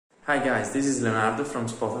Hi guys, this is Leonardo from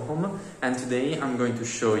Spotahome, and today I'm going to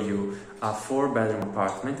show you a 4-bedroom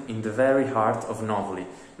apartment in the very heart of Novoli.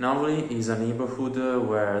 Novoli is a neighborhood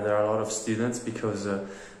where there are a lot of students because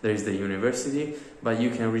there is the university, but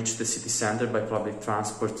you can reach the city center by public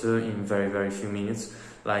transport in very few minutes,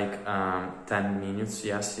 like 10 minutes.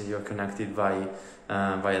 Yes, you're connected by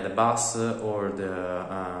via the bus or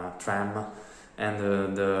the tram,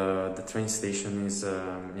 and the train station is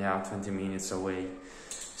 20 minutes away.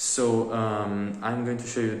 So I'm going to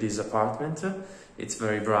show you this apartment. It's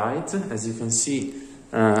very bright, as you can see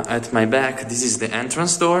at my back. This is the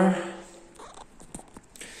entrance door,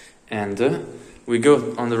 and we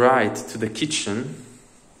go on the right to the kitchen.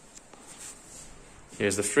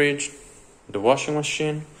 Here's the fridge, the washing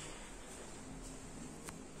machine,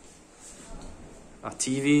 a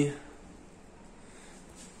TV,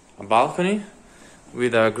 a balcony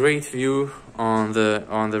with a great view on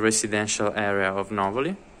the residential area of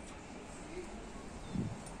Novoli.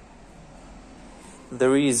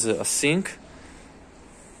 There is a sink.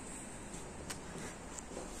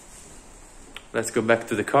 Let's go back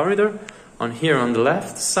to the corridor. On here on the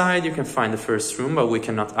left side you can find the first room, but we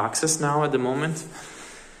cannot access now at the moment.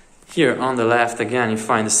 Here on the left again you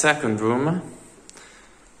find the second room.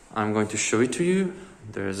 I'm going to show it to you.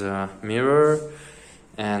 There's a mirror,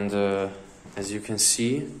 and as you can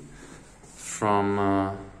see from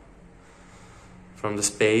the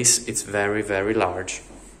space, it's very large.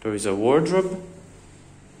 There is a wardrobe.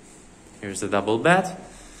 Here's the double bed,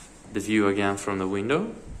 the view again from the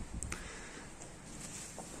window.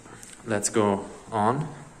 Let's go on.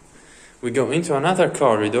 We go into another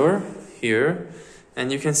corridor here,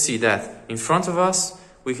 and you can see that in front of us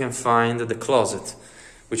we can find the closet,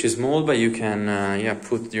 which is small, but you can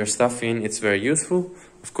put your stuff in. It's very useful.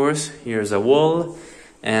 Of course, here's a wall,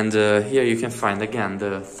 and here you can find again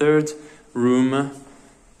the third room,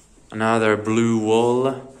 another blue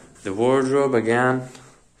wall, the wardrobe again,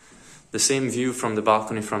 the same view from the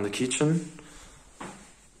balcony from the kitchen.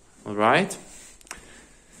 All right,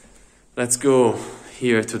 let's go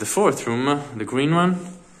here to the fourth room, the green one,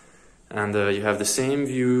 and you have the same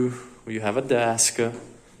view. You have a desk,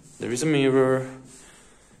 there is a mirror,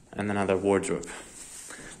 and another wardrobe.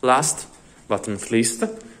 Last but not least,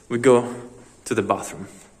 we go to the bathroom.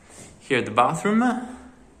 Here the bathroom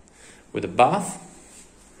with a bath,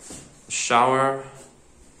 shower,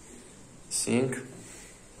 sink,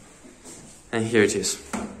 and here it is.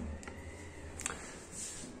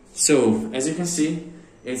 So as you can see,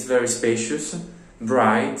 it's very spacious,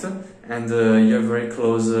 bright, and you're very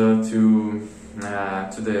close to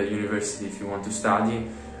the university if you want to study.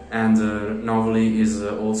 And Novoli is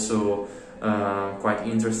also quite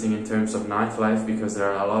interesting in terms of nightlife, because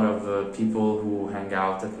there are a lot of people who hang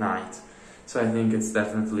out at night. So I think it's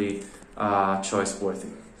definitely choice worthy.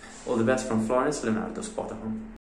 All the best from Florence, Leonardo, Spotahome.